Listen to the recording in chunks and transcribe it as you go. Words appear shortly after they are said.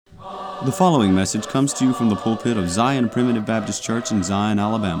The following message comes to you from the pulpit of Zion Primitive Baptist Church in Zion,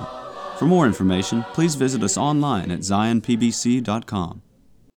 Alabama. For more information, please visit us online at zionpbc.com.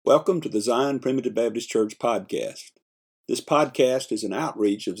 Welcome to the Zion Primitive Baptist Church podcast. This podcast is an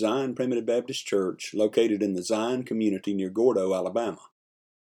outreach of Zion Primitive Baptist Church located in the Zion community near Gordo, Alabama.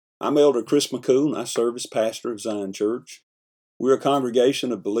 I'm Elder Chris McCool, and I serve as pastor of Zion Church. We're a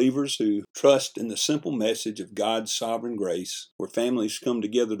congregation of believers who trust in the simple message of God's sovereign grace, where families come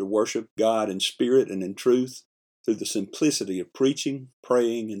together to worship God in spirit and in truth through the simplicity of preaching,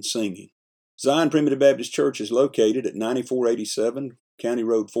 praying, and singing. Zion Primitive Baptist Church is located at 9487 County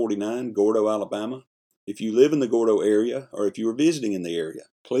Road 49, Gordo, Alabama. If you live in the Gordo area, or if you are visiting in the area,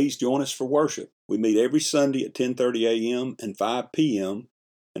 please join us for worship. We meet every Sunday at 10:30 a.m. and 5 p.m.,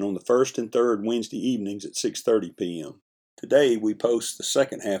 and on the first and third Wednesday evenings at 6:30 p.m. Today we post the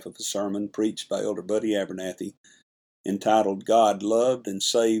second half of a sermon preached by Elder Buddy Abernathy entitled, God Loved and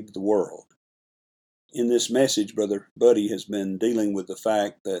Saved the World. In this message, Brother Buddy has been dealing with the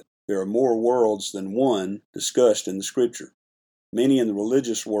fact that there are more worlds than one discussed in the Scripture. Many in the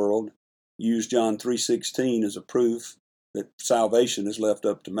religious world use John 3:16 as a proof that salvation is left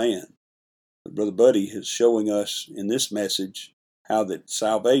up to man. But Brother Buddy is showing us in this message how that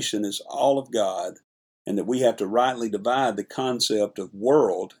salvation is all of God, and that we have to rightly divide the concept of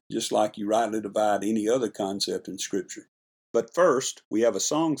world, just like you rightly divide any other concept in Scripture. But first, we have a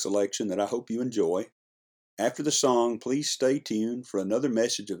song selection that I hope you enjoy. After the song, please stay tuned for another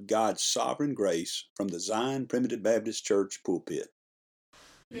message of God's sovereign grace from the Zion Primitive Baptist Church pulpit.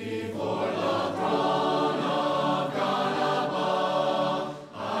 Before the throne of God above,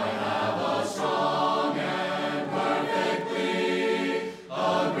 I have a strong and perfect plea,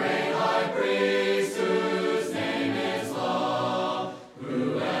 a great high priest whose name is love,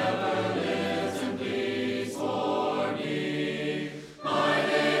 whoever lives and pleads for me. My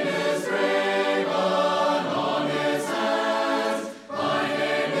name is graven on his hands, my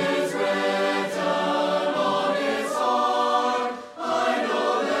name is written on his heart. I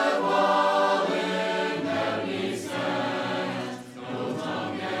know that while in heaven he stands, no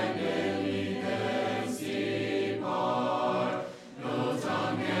tongue can bid me thence depart. No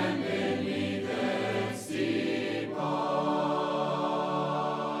tongue can bid me thence depart.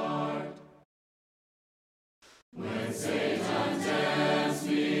 When Satan tempts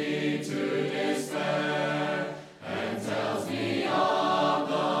me to despair and tells me of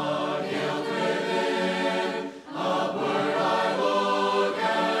the guilt within, upward I look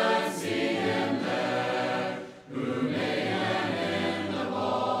and see him there, who made an end of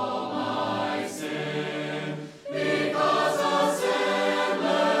all my sin. Because a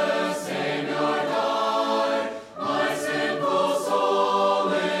sinless Savior died, my sinful soul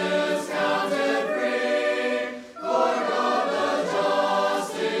is counted free. For God the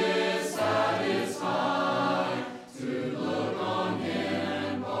just is satisfied to look on him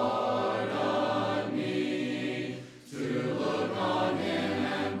and pardon me. To look on him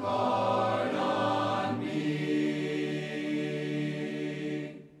and pardon me.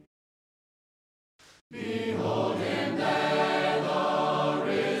 Behold him there, the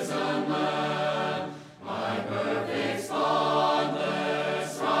risen Lamb, my perfect,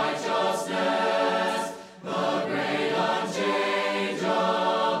 spotless righteousness, the great unchangeable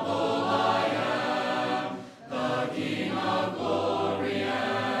I am, the King of glory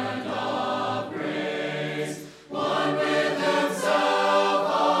and of grace. One with himself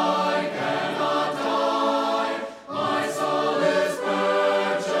I cannot die, my soul is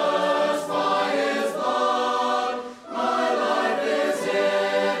purchased by his blood, my life is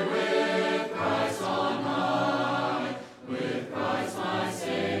hid with Christ on high, with Christ my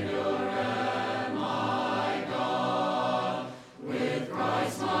Savior and my God, with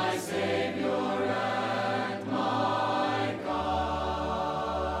Christ my Savior and my God.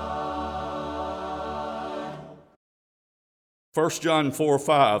 1 John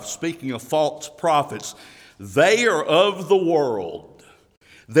 4:5, speaking of false prophets, they are of the world.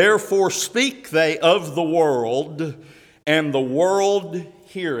 Therefore speak they of the world, and the world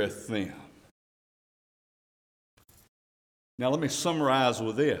heareth them. Now let me summarize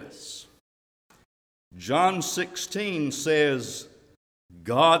with this. John 16 says,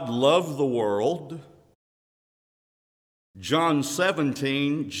 God loved the world. John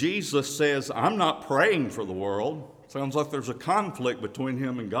 17, Jesus says, I'm not praying for the world. Sounds like there's a conflict between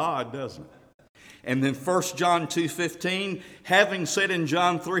him and God, doesn't it? And then 1 John 2:15, having said in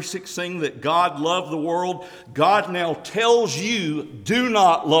John 3:16 that God loved the world, God now tells you, do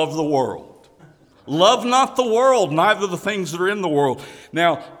not love the world. Love not the world, neither the things that are in the world.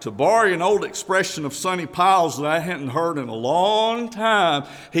 Now, to borrow an old expression of Sonny Piles that I hadn't heard in a long time,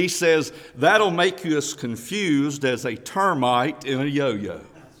 he says, that'll make you as confused as a termite in a yo-yo.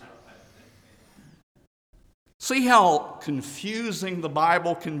 See how confusing the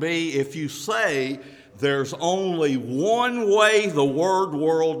Bible can be if you say there's only one way the word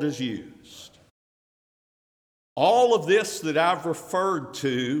world is used. All of this that I've referred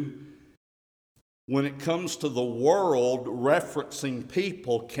to when it comes to the world referencing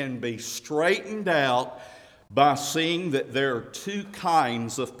people can be straightened out by seeing that there are two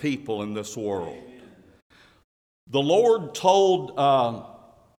kinds of people in this world. The Lord told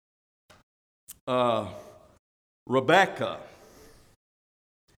Rebekah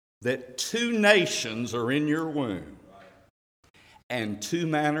that two nations are in your womb and two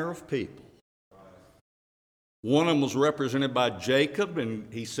manner of people. One of them was represented by Jacob,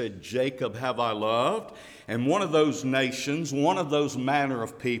 and he said, Jacob have I loved. And one of those nations, one of those manner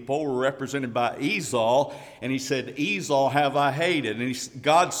of people were represented by Esau, and he said, Esau have I hated. And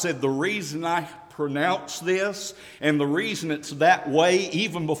God said, the reason I pronounce this and the reason it's that way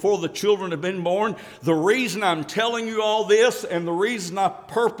even before the children have been born, the reason I'm telling you all this and the reason I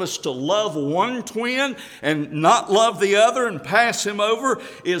purpose to love one twin and not love the other and pass him over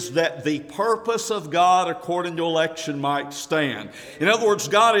is that the purpose of God according to election might stand. In other words,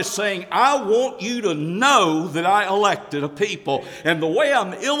 God is saying, I want you to know that I elected a people. And the way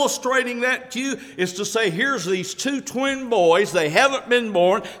I'm illustrating that to you is to say, here's these two twin boys. They haven't been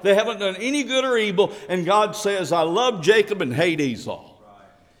born. They haven't done any good or evil. And God says, I love Jacob and hate Esau.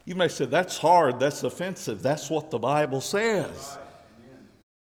 You may say, that's hard, that's offensive. That's what the Bible says.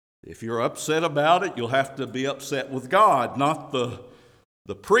 If you're upset about it, you'll have to be upset with God, not the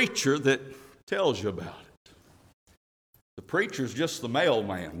preacher that tells you about it. The preacher's just the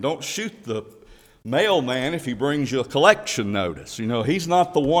mailman. Don't shoot the mailman if he brings you a collection notice. You know, he's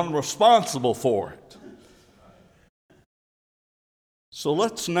not the one responsible for it. So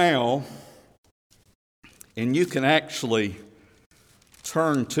let's now, and you can actually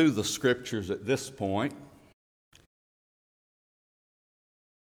turn to the scriptures at this point.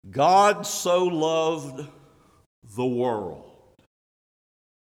 God so loved the world.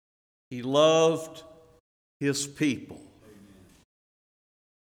 He loved his people.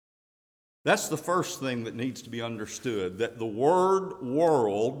 That's the first thing that needs to be understood, that the word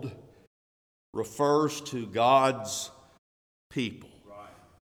world refers to God's people.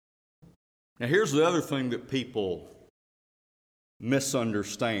 Now, here's the other thing that people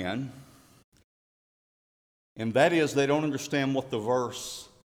misunderstand, and that is they don't understand what the verse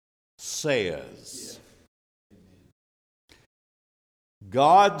says.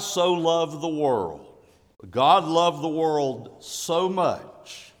 God so loved the world. God loved the world so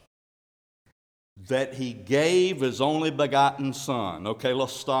much that he gave his only begotten Son. Okay,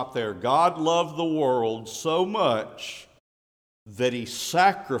 let's stop there. God loved the world so much that he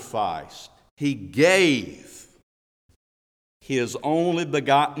sacrificed. He gave his only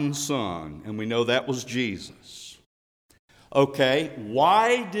begotten Son, and we know that was Jesus. Okay,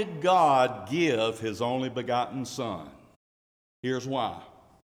 why did God give his only begotten Son? Here's why.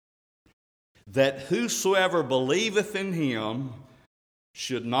 That whosoever believeth in him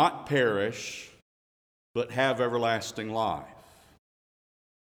should not perish, but have everlasting life.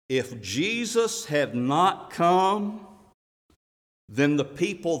 If Jesus had not come, then the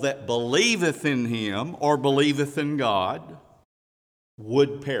people that believeth in him or believeth in God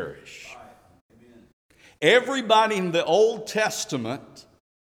would perish. Everybody in the Old Testament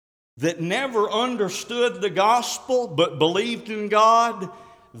that never understood the gospel but believed in God,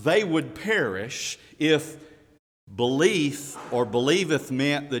 they would perish if belief or believeth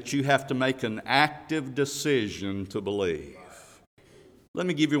meant that you have to make an active decision to believe. Let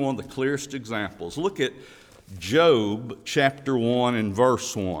me give you one of the clearest examples. Look at Job chapter 1 and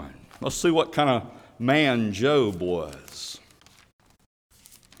verse 1. Let's see what kind of man Job was.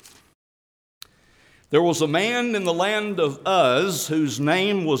 There was a man in the land of Uz whose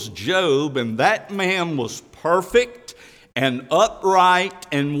name was Job, and that man was perfect and upright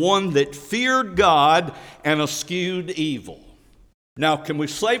and one that feared God and eschewed evil. Now, can we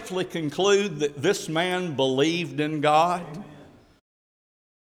safely conclude that this man believed in God?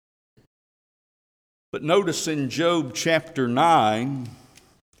 But notice in Job chapter 9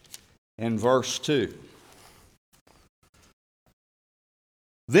 and verse 2.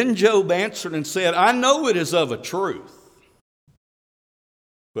 Then Job answered and said, I know it is of a truth,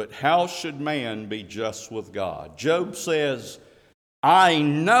 but how should man be just with God? Job says, I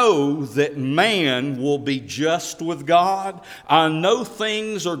know that man will be just with God. I know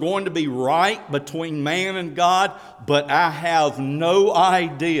things are going to be right between man and God, but I have no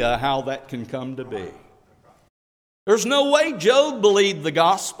idea how that can come to be. There's no way Job believed the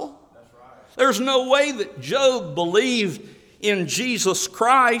gospel. There's no way that Job believed in Jesus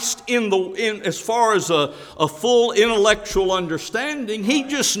Christ as far as a full intellectual understanding. He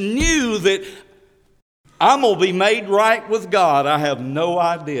just knew that I'm going to be made right with God. I have no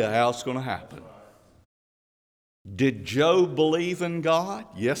idea how it's going to happen. Did Job believe in God?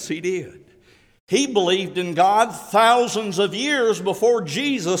 Yes, he did. He believed in God thousands of years before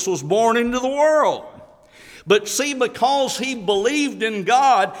Jesus was born into the world. But see, because he believed in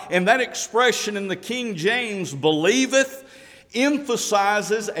God, and that expression in the King James, believeth,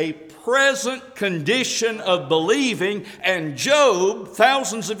 emphasizes a present condition of believing, and Job,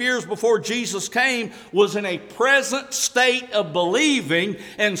 thousands of years before Jesus came, was in a present state of believing.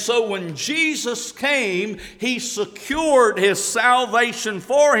 And so when Jesus came, he secured his salvation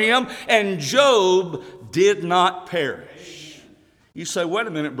for him, and Job did not perish. You say, wait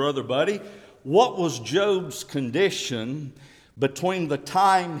a minute, Brother Buddy, what was Job's condition between the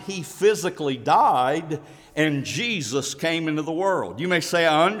time he physically died and Jesus came into the world? You may say,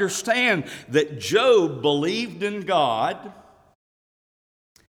 I understand that Job believed in God,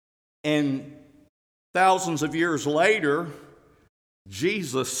 and thousands of years later,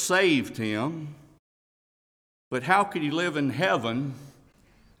 Jesus saved him. But how could he live in heaven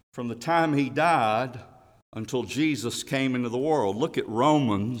from the time he died until Jesus came into the world? Look at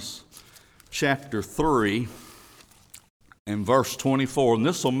Romans chapter 3 and verse 24, and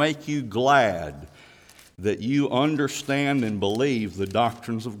this will make you glad that you understand and believe the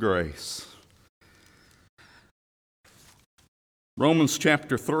doctrines of grace. Romans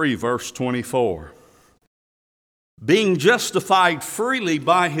chapter 3, verse 24. Being justified freely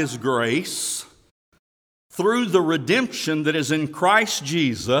by his grace through the redemption that is in Christ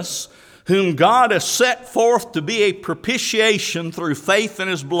Jesus, whom God has set forth to be a propitiation through faith in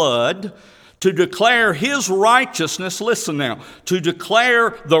his blood, to declare his righteousness, listen now, to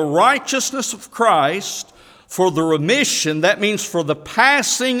declare the righteousness of Christ for the remission, that means for the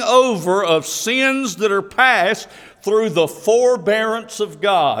passing over of sins that are past through the forbearance of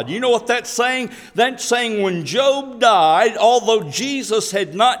God. You know what that's saying? That's saying when Job died, although Jesus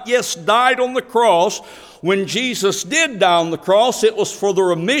had not yet died on the cross, when Jesus did die on the cross, it was for the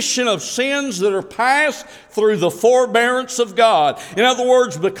remission of sins that are past through the forbearance of God. In other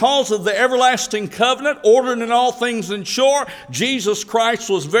words, because of the everlasting covenant, ordered in all things in shore, Jesus Christ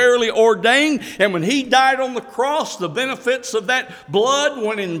was verily ordained, and when he died on the cross, the benefits of that blood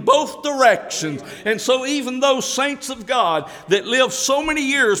went in both directions. And so even those saints of God that lived so many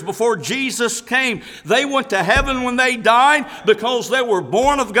years before Jesus came, they went to heaven when they died because they were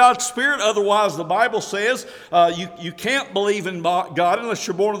born of God's Spirit. Otherwise, the Bible says, you can't believe in God unless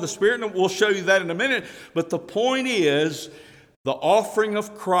you're born of the Spirit, and we'll show you that in a minute. But the point is, the offering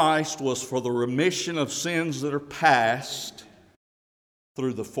of Christ was for the remission of sins that are past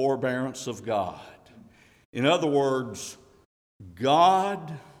through the forbearance of God. In other words,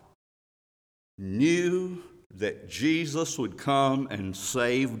 God knew that Jesus would come and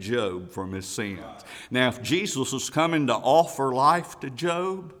save Job from his sins. Now, if Jesus was coming to offer life to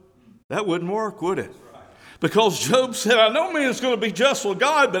Job, that wouldn't work, would it? Because Job said, I know man's going to be just with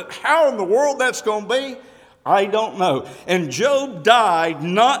God, but how in the world that's going to be, I don't know. And Job died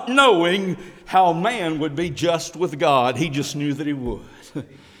not knowing how man would be just with God. He just knew that he would.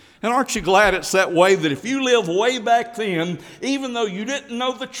 And aren't you glad it's that way, that if you live way back then, even though you didn't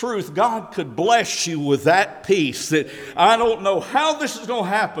know the truth, God could bless you with that peace, that I don't know how this is going to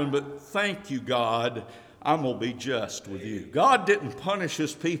happen, but thank you, God, I'm going to be just with you. God didn't punish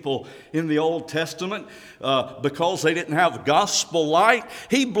his people in the Old Testament because they didn't have the gospel light.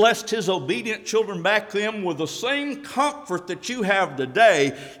 He blessed his obedient children back then with the same comfort that you have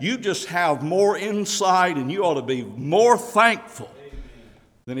today. You just have more insight, and you ought to be more thankful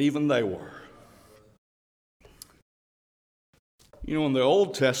than even they were. You know, in the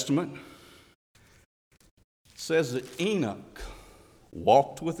Old Testament, it says that Enoch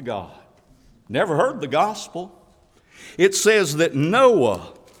walked with God. Never heard the gospel. It says that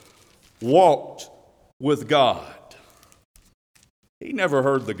Noah walked with God. He never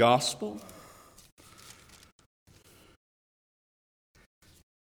heard the gospel.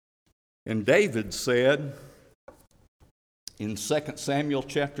 And David said in 2 Samuel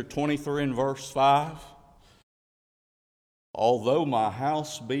chapter 23 and verse 5, although my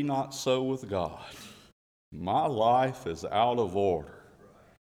house be not so with God, my life is out of order.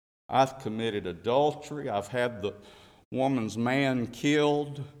 I've committed adultery. I've had the woman's man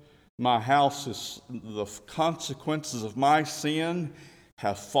killed. My house is, the consequences of my sin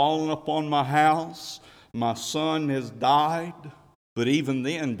have fallen upon my house. My son has died. But even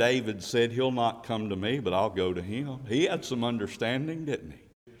then, David said, he'll not come to me, but I'll go to him. He had some understanding, didn't he?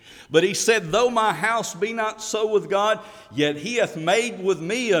 But he said, though my house be not so with God, yet he hath made with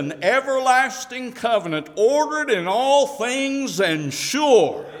me an everlasting covenant, ordered in all things and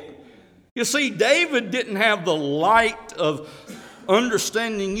sure. You see, David didn't have the light of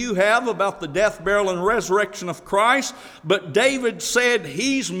understanding you have about the death, burial, and resurrection of Christ, but David said,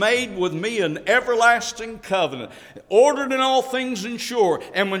 he's made with me an everlasting covenant, ordered in all things and sure.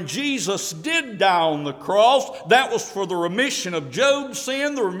 And when Jesus did die on the cross, that was for the remission of Job's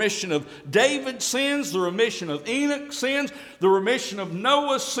sin, the remission of David's sins, the remission of Enoch's sins, the remission of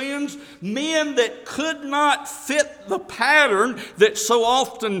Noah's sins, men that could not fit the pattern that's so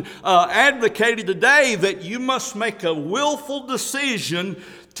often advocated today, that you must make a willful decision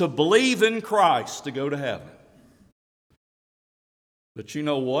to believe in Christ to go to heaven. But you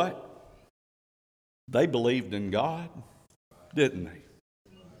know what? They believed in God, didn't they?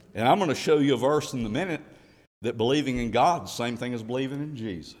 And I'm going to show you a verse in a minute that believing in God is the same thing as believing in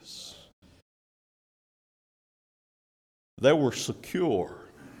Jesus. They were secure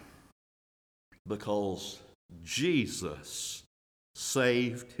because Jesus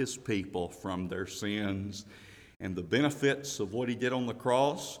saved his people from their sins, and the benefits of what he did on the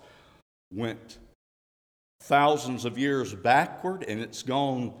cross went thousands of years backward, and it's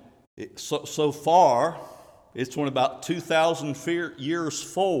gone so far, it's went about 2,000 years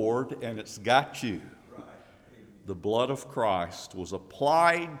forward, and it's got you. The blood of Christ was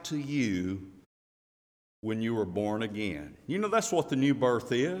applied to you when you were born again. You know, that's what the new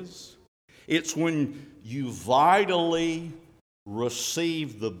birth is. It's when you vitally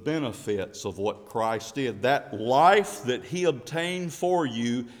receive the benefits of what Christ did. That life that he obtained for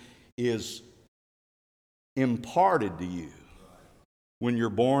you is imparted to you when you're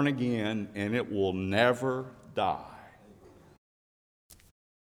born again, and it will never die.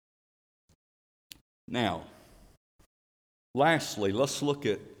 Now, lastly, let's look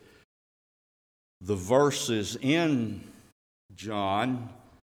at the verses in John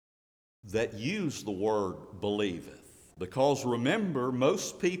that use the word believeth. Because remember,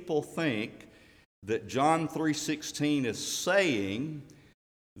 most people think that John 3:16 is saying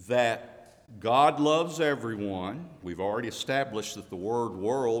that God loves everyone. We've already established that the word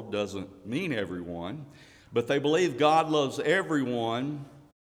world doesn't mean everyone, but they believe God loves everyone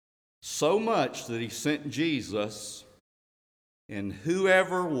so much that he sent Jesus, and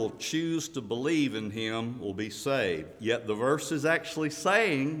whoever will choose to believe in him will be saved. Yet the verse is actually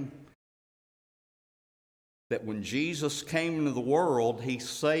saying that when Jesus came into the world, he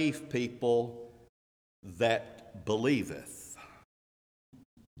saved people that believeth.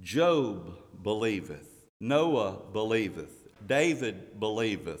 Job believeth, Noah believeth, David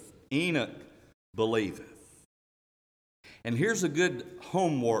believeth, Enoch believeth. And here's a good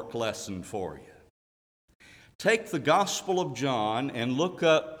homework lesson for you. Take the Gospel of John and look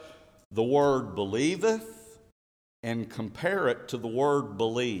up the word believeth and compare it to the word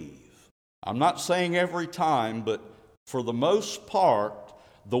believe. I'm not saying every time, but for the most part,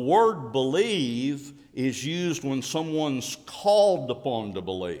 the word believe is used when someone's called upon to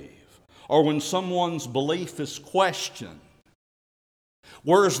believe, or when someone's belief is questioned.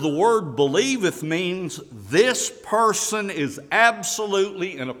 Whereas the word believeth means this person is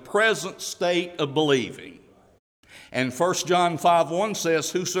absolutely in a present state of believing. And 1 John 5:1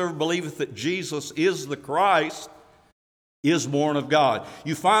 says, whosoever believeth that Jesus is the Christ is born of God.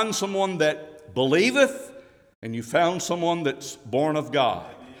 You find someone that believeth, and you found someone that's born of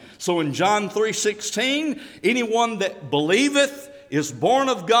God. So in John 3:16, anyone that believeth is born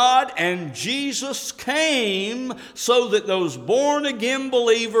of God, and Jesus came so that those born-again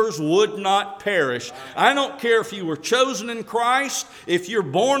believers would not perish. I don't care if you were chosen in Christ, if you're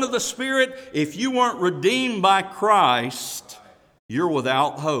born of the Spirit, if you weren't redeemed by Christ, you're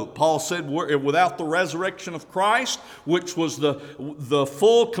without hope. Paul said, without the resurrection of Christ, which was the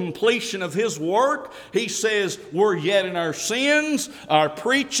full completion of his work, he says, we're yet in our sins, our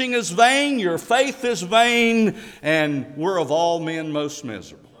preaching is vain, your faith is vain, and we're of all men most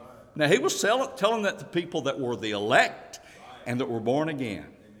miserable. Now, he was telling that to people that were the elect and that were born again.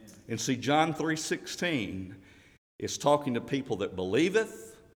 And see, John 3:16 is talking to people that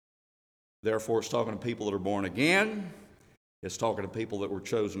believeth, therefore it's talking to people that are born again. It's talking to people that were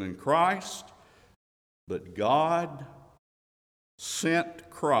chosen in Christ, but God sent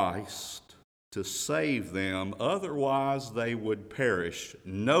Christ to save them, otherwise they would perish.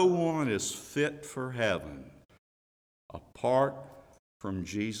 No one is fit for heaven apart from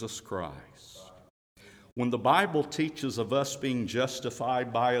Jesus Christ. When the Bible teaches of us being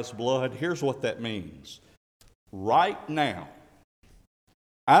justified by His blood, here's what that means. Right now,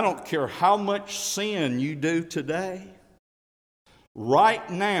 I don't care how much sin you do today, right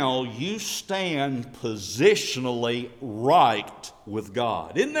now you stand positionally right with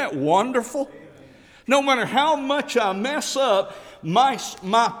God. Isn't that wonderful? No matter how much I mess up, my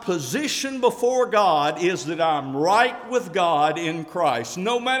position before God is that I'm right with God in Christ,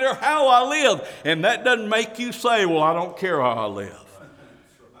 no matter how I live. And that doesn't make you say, well, I don't care how I live.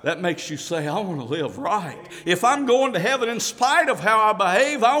 That makes you say, I want to live right. If I'm going to heaven in spite of how I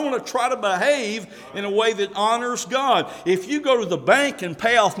behave, I want to try to behave in a way that honors God. If you go to the bank and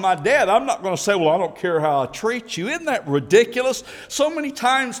pay off my debt, I'm not going to say, well, I don't care how I treat you. Isn't that ridiculous? So many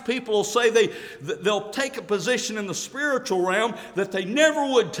times people will say they'll take a position in the spiritual realm that they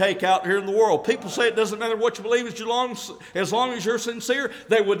never would take out here in the world. People say it doesn't matter what you believe as long as you're sincere.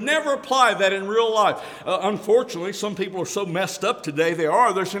 They would never apply that in real life. Unfortunately, some people are so messed up today,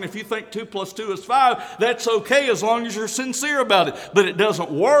 they're saying if you think 2 + 2 is 5, that's okay as long as you're sincere about it. But it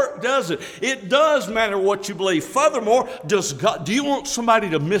doesn't work, does it? It does matter what you believe. Furthermore, do you want somebody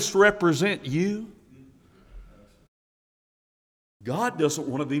to misrepresent you? God doesn't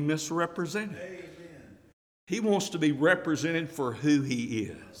want to be misrepresented. Amen. He wants to be represented for who He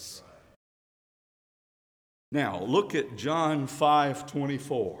is. Now, look at John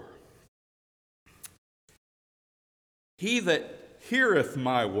 5:24. He that heareth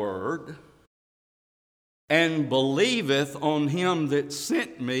my word and believeth on Him that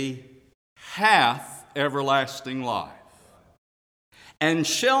sent me hath everlasting life, and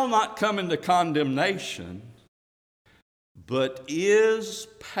shall not come into condemnation, but is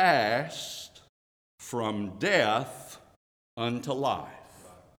passed from death unto life.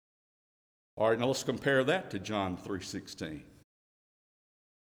 All right, now let's compare that to John 3:16.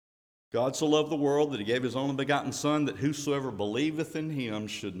 God so loved the world that He gave His only begotten Son, that whosoever believeth in Him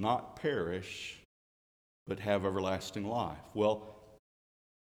should not perish, but have everlasting life. Well,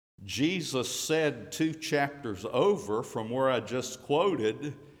 Jesus said 2 chapters over from where I just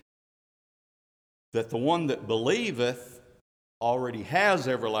quoted that the one that believeth already has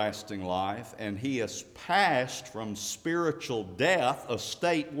everlasting life, and he has passed from spiritual death, a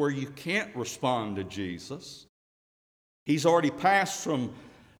state where you can't respond to Jesus. He's already passed from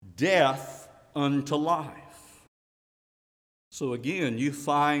death unto life. So again, you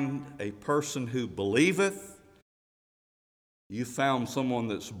find a person who believeth, you found someone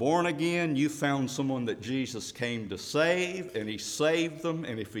that's born again, you found someone that Jesus came to save, and He saved them,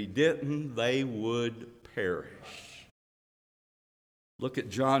 and if He didn't, they would perish. Look at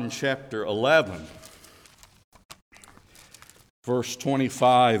John chapter 11, verse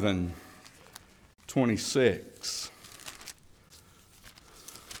 25 and 26.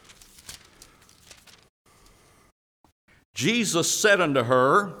 Jesus said unto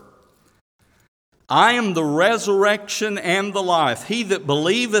her, I am the resurrection and the life. He that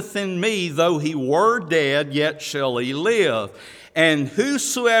believeth in me, though he were dead, yet shall he live. And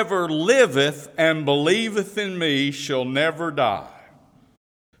whosoever liveth and believeth in me shall never die.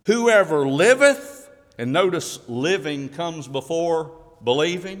 Whoever liveth, and notice living comes before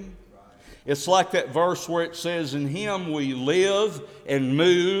believing. It's like that verse where it says, in Him we live and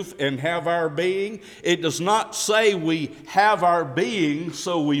move and have our being. It does not say we have our being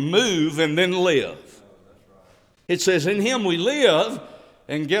so we move and then live. It says in Him we live,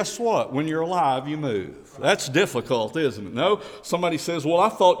 and guess what? When you're alive, you move. That's difficult, isn't it? No? Somebody says, well, I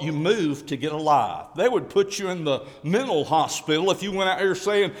thought you moved to get alive. They would put you in the mental hospital if you went out here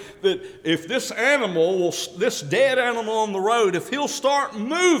saying that if this dead animal on the road, if he'll start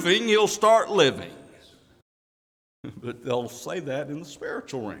moving, he'll start living. But they'll say that in the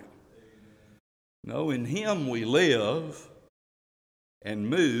spiritual realm. No, in Him we live and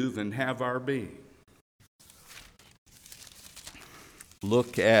move and have our being.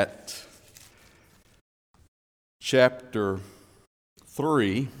 Look at chapter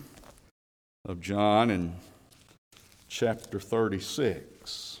 3 of John and chapter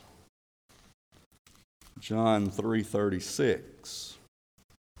 36. John 3:36.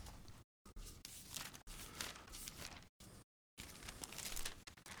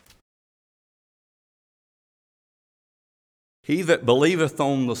 He that believeth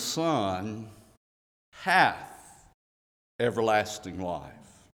on the Son hath everlasting life.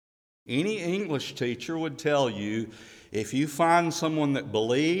 Any English teacher would tell you, if you find someone that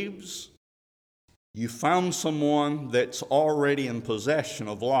believes, you found someone that's already in possession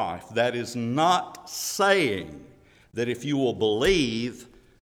of life. That is not saying that if you will believe,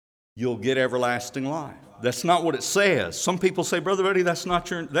 you'll get everlasting life. That's not what it says. Some people say, Brother Buddy,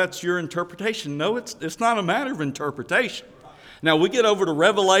 that's your interpretation. No, it's not a matter of interpretation. Now, we get over to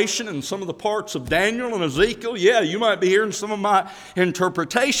Revelation and some of the parts of Daniel and Ezekiel. Yeah, you might be hearing some of my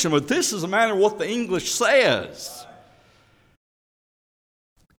interpretation, but this is a matter of what the English says.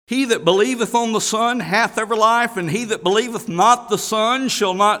 He that believeth on the Son hath ever life, and he that believeth not the Son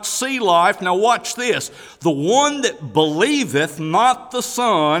shall not see life. Now watch this. The one that believeth not the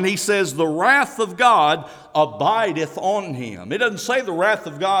Son, he says, the wrath of God abideth on him. It doesn't say the wrath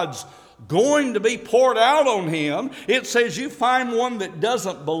of God's going to be poured out on him. It says you find one that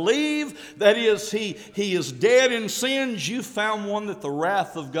doesn't believe, that is, he is dead in sins. You found one that the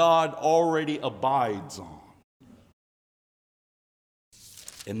wrath of God already abides on.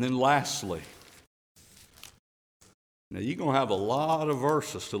 And then lastly, now you're going to have a lot of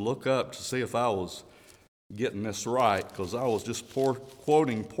verses to look up to see if I was getting this right, because I was just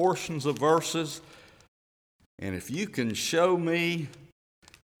quoting portions of verses. And if you can show me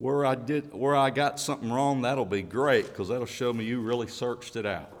where I got something wrong, that'll be great, because that'll show me you really searched it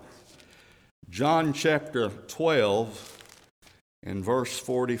out. John chapter 12 and verse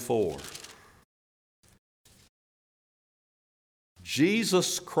 44.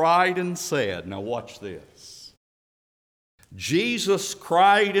 Jesus cried and said, now watch this. Jesus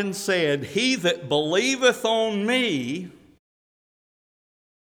cried and said, he that believeth on me,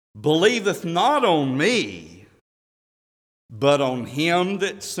 believeth not on me, but on him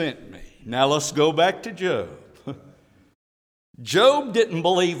that sent me. Now let's go back to Job. Job didn't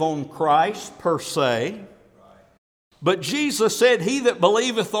believe on Christ per se. But Jesus said, he that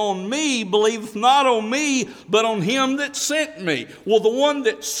believeth on me, believeth not on me, but on him that sent me. Well, the one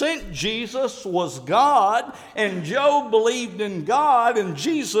that sent Jesus was God, and Job believed in God, and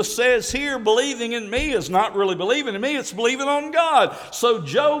Jesus says here, believing in me is not really believing in me, it's believing on God. So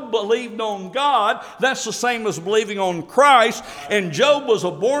Job believed on God. That's the same as believing on Christ. And Job was a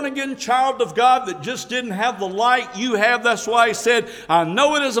born-again child of God that just didn't have the light you have. That's why he said, I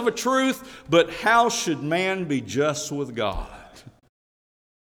know it is of a truth, but how should man be just with God?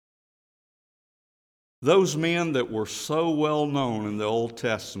 Those men that were so well known in the Old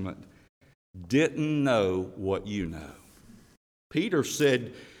Testament didn't know what you know. Peter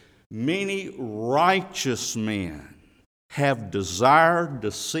said, many righteous men have desired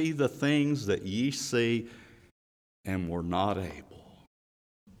to see the things that ye see and were not able.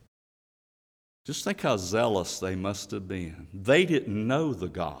 Just think how zealous they must have been. They didn't know the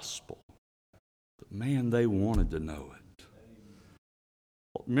gospel. Man, they wanted to know it.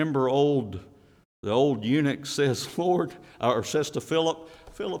 Remember the old eunuch says, Lord, or says to Philip,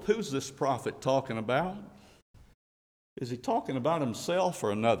 who's this prophet talking about? Is he talking about himself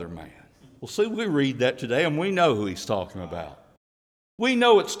or another man? Well, see, we read that today and we know who he's talking about. We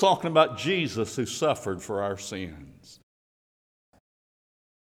know it's talking about Jesus who suffered for our sins.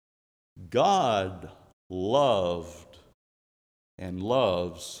 God loved and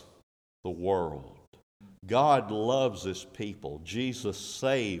loves the world. God loves his people. Jesus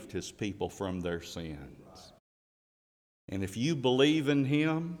saved his people from their sins. And if you believe in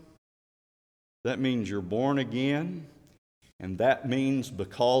him, that means you're born again. And that means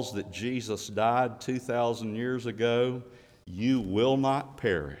because that Jesus died 2,000 years ago, you will not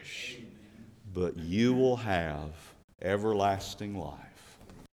perish, but you will have everlasting life.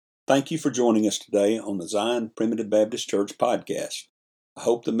 Thank you for joining us today on the Zion Primitive Baptist Church podcast. I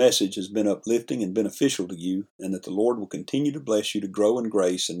hope the message has been uplifting and beneficial to you, and that the Lord will continue to bless you to grow in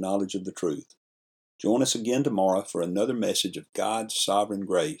grace and knowledge of the truth. Join us again tomorrow for another message of God's sovereign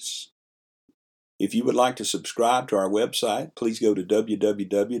grace. If you would like to subscribe to our website, please go to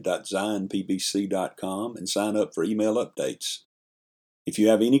www.zionpbc.com and sign up for email updates. If you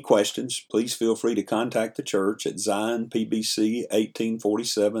have any questions, please feel free to contact the church at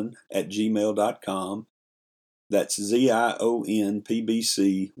zionpbc1847@gmail.com. That's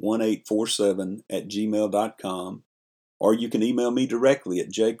zionpbc1847@gmail.com. Or you can email me directly at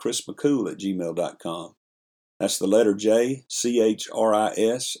jchrismccool@gmail.com. That's the letter J,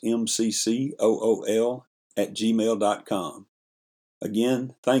 CHRISMCCOOL@gmail.com.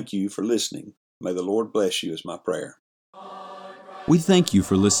 Again, thank you for listening. May the Lord bless you is my prayer. We thank you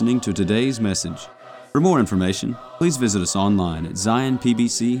for listening to today's message. For more information, please visit us online at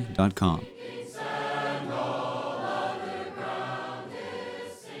zionpbc.com.